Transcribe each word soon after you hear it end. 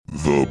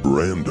The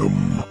Brandom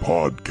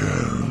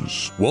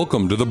Podcast.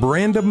 Welcome to the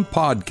Brandom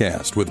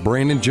Podcast with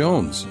Brandon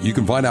Jones. You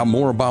can find out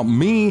more about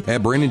me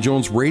at Brandon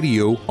Jones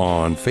Radio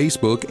on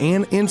Facebook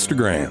and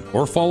Instagram,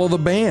 or follow the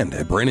band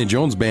at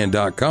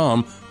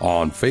BrandonJonesBand.com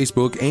on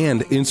Facebook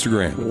and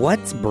Instagram.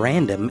 What's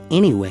Brandom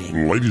anyway?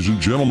 Ladies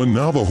and gentlemen,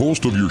 now the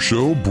host of your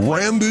show,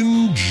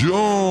 Brandon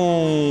Jones.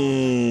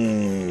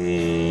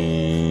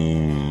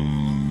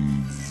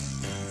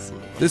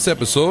 This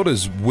episode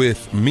is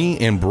with me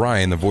and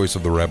Brian, the voice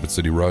of the Rapid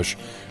City Rush.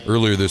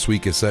 Earlier this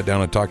week, I sat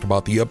down and talked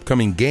about the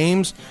upcoming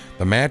games,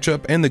 the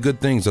matchup, and the good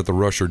things that the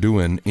Rush are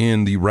doing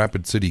in the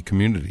Rapid City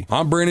community.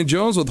 I'm Brandon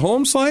Jones with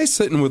Home Slice,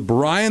 sitting with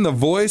Brian, the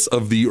voice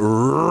of the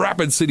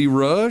Rapid City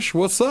Rush.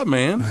 What's up,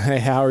 man? Hey,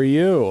 how are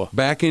you?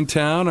 Back in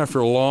town after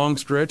a long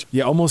stretch?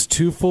 Yeah, almost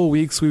 2 full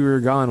weeks we were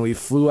gone. We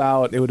flew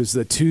out. It was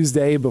the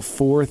Tuesday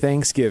before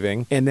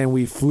Thanksgiving, and then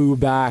we flew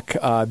back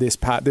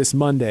this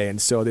Monday. And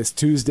so this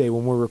Tuesday,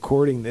 when we're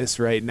recording this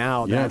right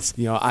now, that's,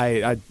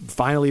 I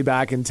finally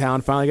back in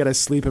town, finally got to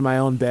sleep in my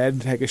own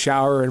bed, take a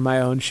shower in my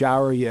own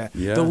shower. Yeah.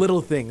 The little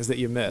things that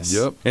you miss.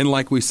 Yep. And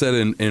like we said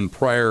in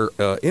prior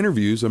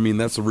interviews, I mean,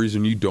 that's the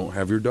reason you don't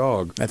have your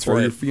dog. That's or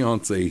right. your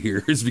fiance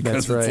here, is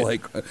because That's it's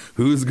right. like,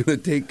 who's going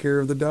to take care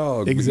of the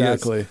dog?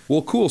 Exactly. Yes.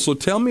 Well, cool. So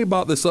tell me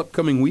about this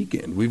upcoming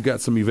weekend. We've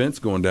got some events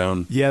going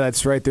down. Yeah,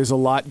 that's right. There's a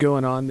lot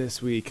going on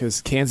this week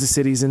because Kansas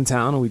City's in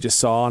town, and we just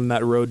saw on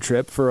that road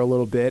trip for a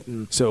little bit.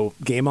 And so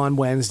game on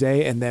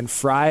Wednesday, and then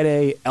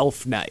Friday,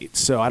 Elf Night.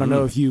 So I don't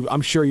know if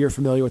I'm sure you're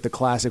familiar with the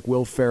classic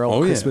Will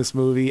Ferrell Christmas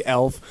movie,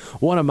 Elf,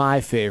 one of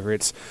my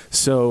favorites.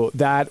 So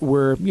that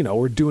we're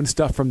doing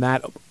stuff from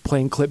that,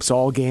 playing clips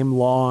all game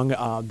long.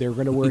 They're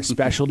going to wear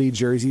specialty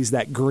jerseys,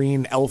 that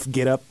green elf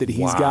getup that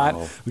he's got.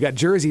 We got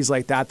jerseys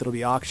like that that'll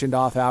be auctioned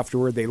off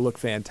afterward. They look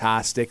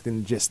fantastic,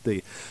 and just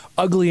the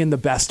ugly in the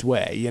best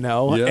way,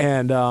 Yep.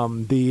 And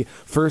the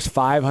first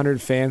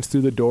 500 fans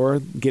through the door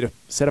get a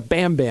set of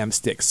Bam Bam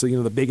sticks. So,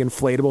 the big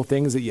inflatable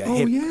things that you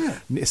hit. Yeah.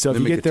 So They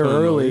if you make get a there ton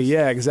of early, noise.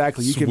 yeah,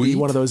 exactly. You could be Sweet.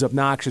 one of those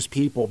obnoxious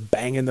people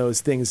banging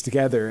those things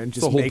together and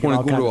just The whole making point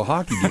all of going kind to a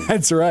hockey game.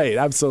 That's right,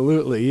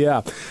 absolutely,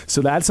 yeah.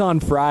 So that's on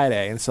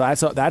Friday, and so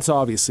that's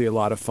obviously a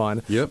lot of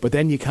fun. Yep. But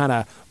then you kind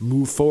of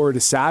move forward to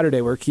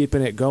Saturday. We're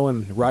keeping it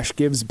going. Rush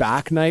Gives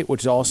Back Night,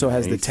 which also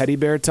has the teddy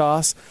bear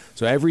toss.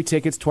 So every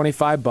ticket's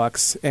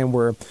 $25, and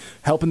we're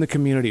helping the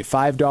community.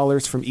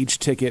 $5 from each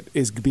ticket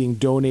is being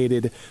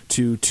donated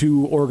to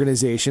 2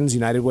 organizations: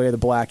 United Way of the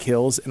Black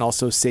Hills and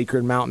also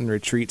Sacred Mountain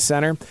Retreat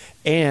Center.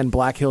 And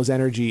Black Hills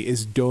Energy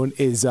is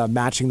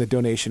matching the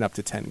donation up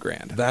to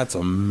 $10,000. That's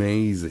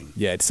amazing.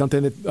 Yeah, it's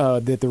something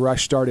that the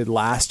Rush started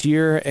last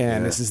year,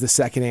 and this is the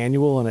second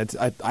annual, and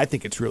I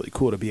think it's really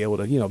cool to be able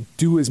to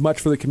do as much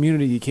for the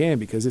community you can,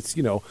 because it's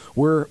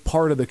we're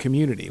part of the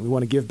community. We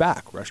want to give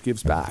back. Rush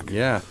gives back.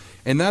 Yeah,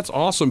 and that's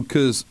awesome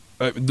because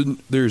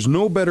there's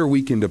no better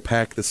weekend to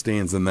pack the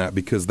stands than that,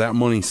 because that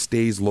money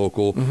stays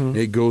local.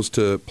 It goes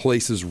to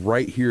places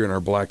right here in our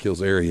Black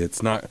Hills area.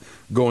 It's not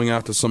going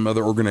out to some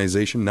other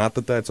organization. Not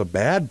that that's a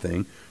bad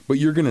thing, but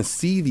you're going to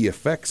see the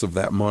effects of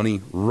that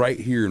money right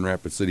here in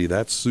Rapid City.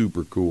 That's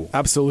super cool.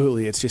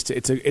 Absolutely.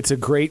 It's a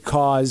great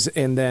cause.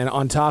 And then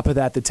on top of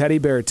that, the teddy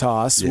bear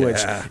toss, which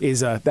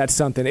is that's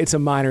something, it's a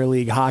minor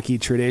league hockey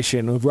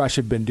tradition. Rush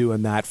have been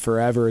doing that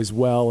forever as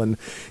well. And,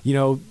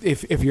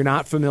 if you're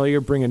not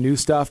familiar, bring a new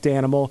stuffed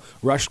animal.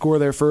 Rush score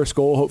their first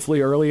goal,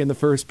 hopefully early in the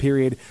first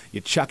period. You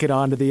chuck it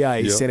onto the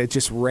ice, and it's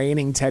just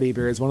raining teddy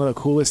bears. One of the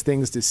coolest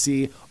things to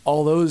see.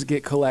 All those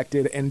get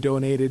collected and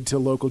donated to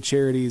local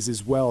charities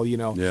as well,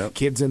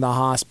 kids in the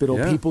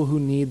hospital, people who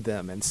need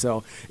them. And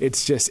so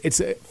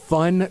it's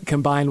fun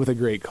combined with a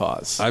great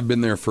cause. I've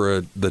been there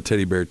for the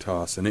teddy bear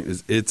toss, and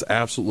it's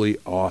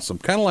absolutely awesome.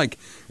 Kind of like,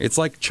 it's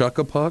like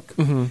Chuck-a-Puck,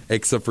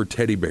 except for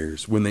teddy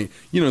bears. When they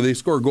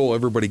score a goal,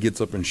 everybody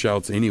gets up and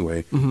shouts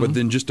anyway. But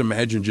then just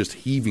imagine just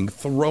heaving,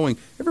 throwing.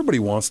 Everybody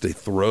wants to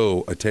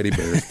throw a teddy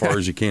bear as far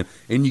as you can,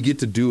 and you get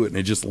to do it, and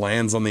it just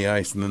lands on the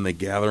ice, and then they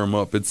gather them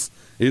up. It's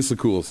the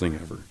coolest thing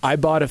ever. I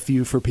bought a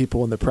few for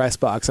people in the press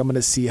box. I'm going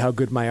to see how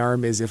good my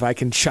arm is if I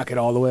can chuck it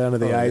all the way onto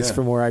the ice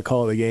from where I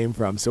call the game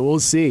from. So we'll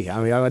see. I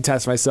mean, I'm going to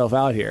test myself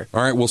out here.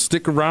 All right, well,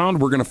 stick around.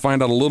 We're going to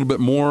find out a little bit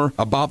more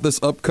about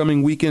this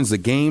upcoming weekend's the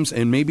games,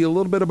 and maybe a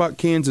little bit about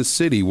Kansas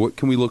City. What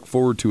can we look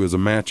forward to as a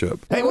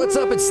matchup? Hey, what's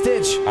up? It's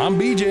Stitch. I'm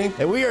BJ.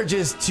 And we are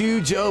just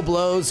 2 Joe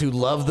Blows who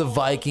love the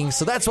Vikings,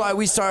 so that's why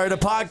we started a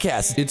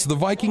podcast. It's the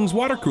Vikings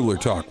Water Cooler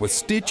Talk with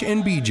Stitch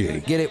and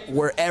BJ. Get it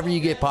wherever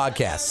you get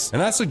podcasts.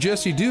 And I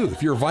suggest you do.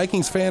 If you're a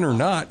Vikings fan or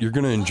not, you're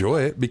going to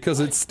enjoy it because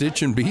it's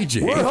Stitch and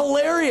BJ. We're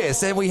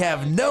hilarious, and we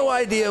have no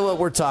idea what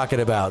we're talking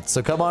about.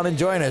 So come on and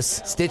join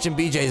us. Stitch and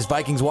BJ's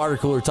Vikings Water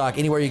Cooler Talk,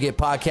 anywhere you get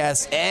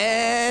podcasts.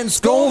 And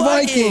Skull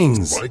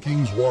Vikings!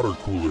 Vikings Water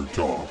Cooler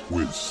Talk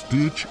with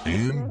Stitch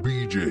and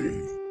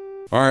BJ.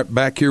 All right,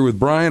 back here with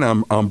Brian.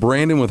 I'm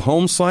Brandon with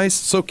Home Slice.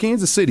 So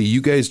Kansas City,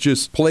 you guys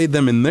just played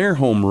them in their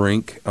home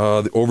rink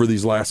over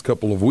these last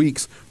couple of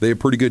weeks. They a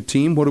pretty good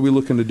team. What are we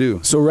looking to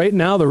do? So right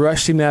now, the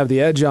Rush seem to have the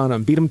edge on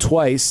them. Beat them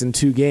twice in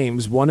 2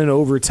 games, one in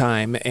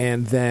overtime,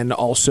 and then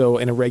also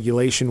in a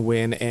regulation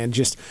win. And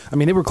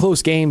they were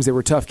close games. They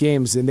were tough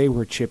games, and they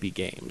were chippy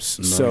games.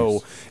 Nice.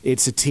 So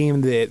it's a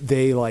team that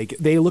they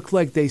look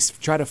like they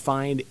try to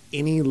find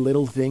any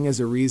little thing as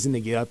a reason to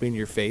get up in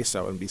your face.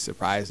 I wouldn't be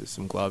surprised if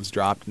some gloves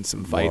dropped and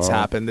some fights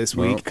happened this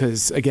week.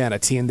 Because, again, a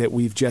team that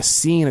we've just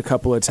seen a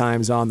couple of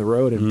times on the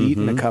road and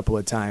beaten a couple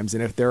of times.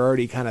 And if they're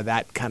already kind of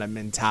that kind of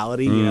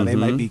mentality, they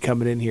might be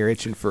coming in here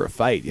itching for a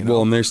fight.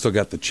 Well, and they're still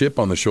got the chip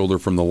on the shoulder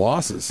from the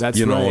losses.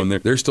 That's right. And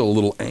they're still a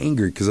little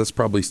angry because that's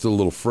probably still a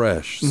little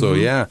fresh. So,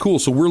 yeah, cool.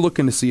 So we're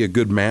looking to see a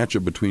good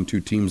matchup between two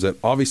teams that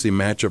obviously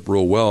match up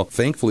real well.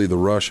 Thankfully, the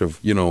Rush have,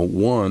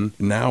 won.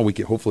 Now we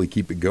can hopefully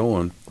keep it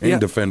going and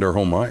defend our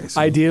home ice.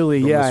 Ideally,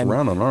 Don't yeah. mess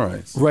around on our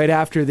ice. Right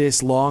after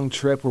this long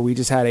trip where we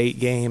just had 8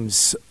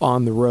 games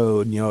on the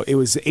road, it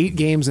was 8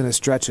 games in a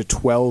stretch of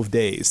 12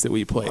 days that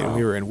we played. Wow. And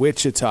we were in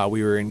Wichita,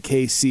 we were in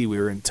KC, we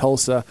were in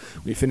Tulsa,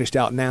 we finished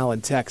out in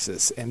Allen,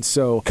 Texas. And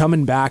so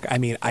coming back,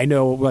 I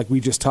know, like we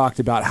just talked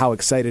about how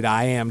excited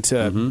I am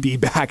to be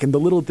back in the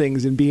little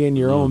things and be in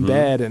your own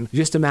bed. And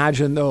just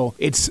imagine, though,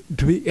 it's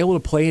to be able to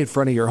play in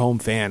front of your home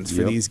fans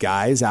for these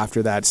guys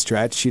after that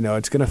stretch.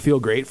 It's going to feel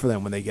great for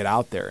them when they get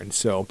out there. And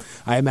so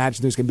I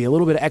imagine there's going to be a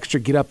little bit of extra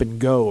get up and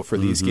go for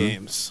these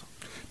games.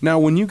 Now,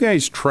 when you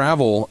guys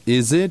travel,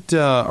 is it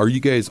are you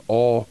guys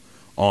all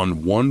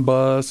on one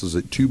bus? Is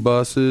it 2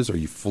 buses? Are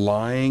you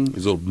flying?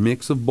 Is it a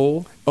mix of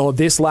both? Oh,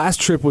 this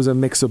last trip was a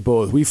mix of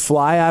both. We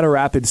fly out of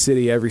Rapid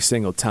City every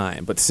single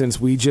time, but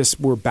since we just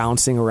were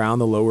bouncing around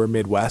the lower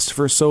Midwest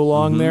for so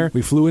long there,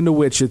 we flew into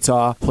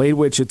Wichita, played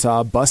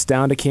Wichita, bussed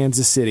down to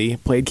Kansas City,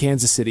 played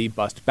Kansas City,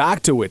 bussed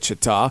back to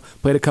Wichita,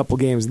 played a couple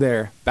games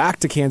there, back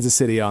to Kansas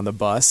City on the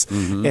bus,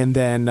 and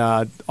then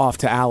off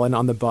to Allen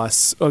on the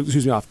bus,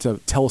 off to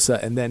Tulsa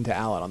and then to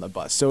Allen on the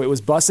bus. So it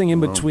was bussing in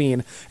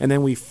between, and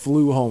then we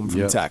flew home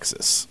from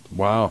Texas.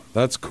 Wow,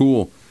 that's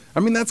cool.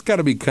 That's got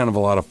to be kind of a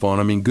lot of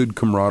fun. Good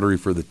camaraderie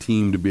for the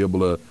team to be able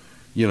to,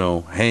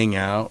 hang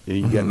out.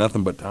 You got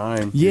nothing but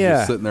time. You're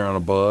just sitting there on a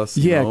bus.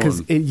 Yeah,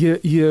 because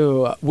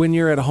when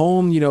you're at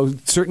home,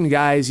 certain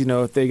guys,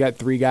 if they got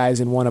 3 guys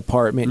in one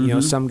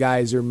apartment, some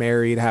guys are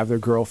married, have their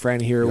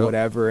girlfriend here or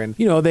whatever, and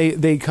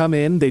they come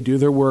in, they do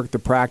their work, the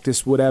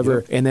practice,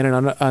 whatever, and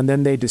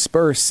then they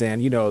disperse,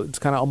 and it's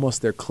kind of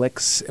almost their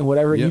cliques and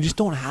whatever. You just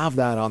don't have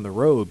that on the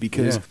road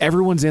because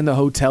everyone's in the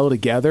hotel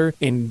together,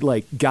 and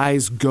like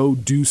guys go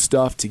do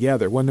stuff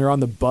together. When they're on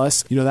the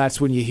bus,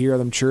 that's when you hear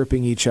them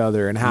chirping each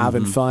other and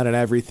having fun and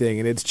everything,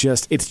 and it's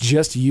just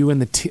you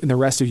and the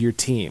rest of your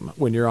team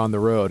when you're on the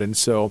road. And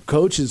so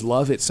coaches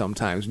love it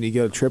sometimes when you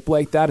get a trip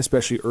like that,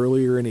 especially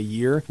earlier in a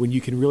year when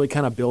you can really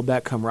kind of build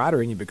that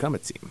camaraderie and you become a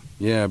team.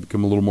 Yeah,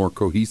 become a little more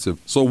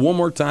cohesive. So one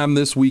more time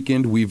this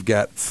weekend, we've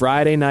got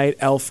Friday night,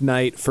 Elf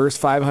Night. First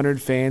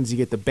 500 fans, you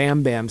get the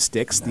Bam Bam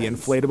sticks, the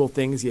inflatable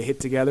things you hit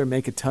together,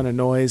 make a ton of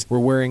noise. We're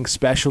wearing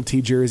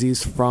specialty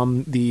jerseys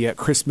from the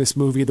Christmas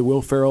movie, the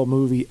Will Ferrell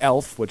movie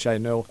Elf, which I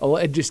know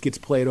it just gets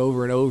played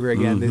over and over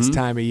again this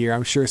time of year.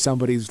 I'm sure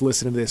somebody's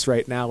listening to this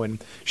right now and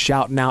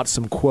shouting out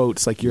some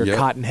quotes like you're a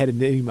cotton-headed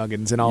Nitty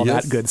Muggins and all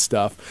that good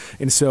stuff.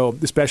 And so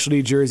the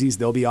specialty jerseys,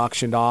 they'll be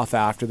auctioned off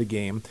after the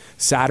game.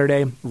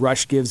 Saturday,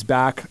 Rush gives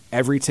back.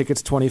 Every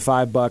ticket's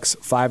 $25,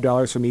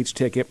 $5 from each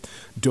ticket,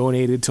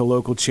 donated to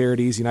local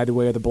charities, United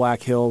Way of the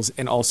Black Hills,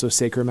 and also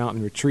Sacred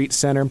Mountain Retreat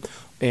Center.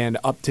 And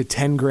up to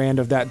 $10,000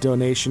 of that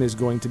donation is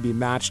going to be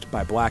matched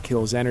by Black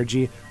Hills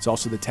Energy. It's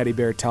also the teddy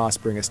bear toss.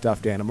 Bring a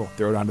stuffed animal,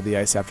 throw it onto the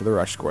ice after the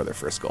Rush score their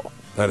first goal.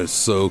 That is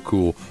so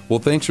cool. Well,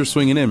 thanks for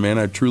swinging in, man.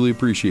 I truly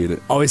appreciate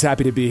it. Always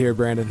happy to be here,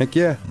 Brandon. Heck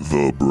yeah.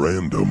 The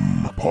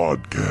Brandom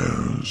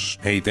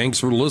Podcast. Hey, thanks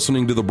for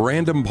listening to the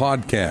Brandom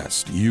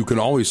Podcast. You can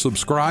always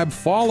subscribe,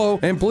 follow,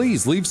 and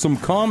please leave some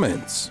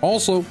comments.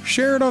 Also,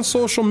 share it on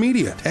social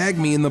media. Tag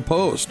me in the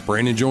post.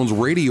 Brandon Jones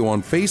Radio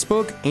on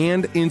Facebook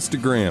and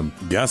Instagram.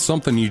 Got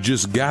something you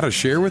just gotta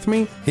share with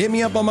me? Hit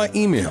me up on my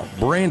email,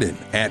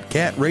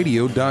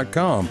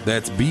 brandon@catradio.com.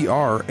 That's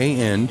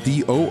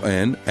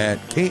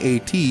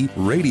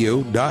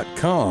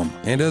BRANDON@KATradio.com.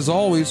 And as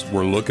always,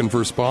 we're looking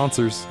for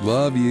sponsors.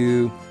 Love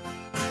you.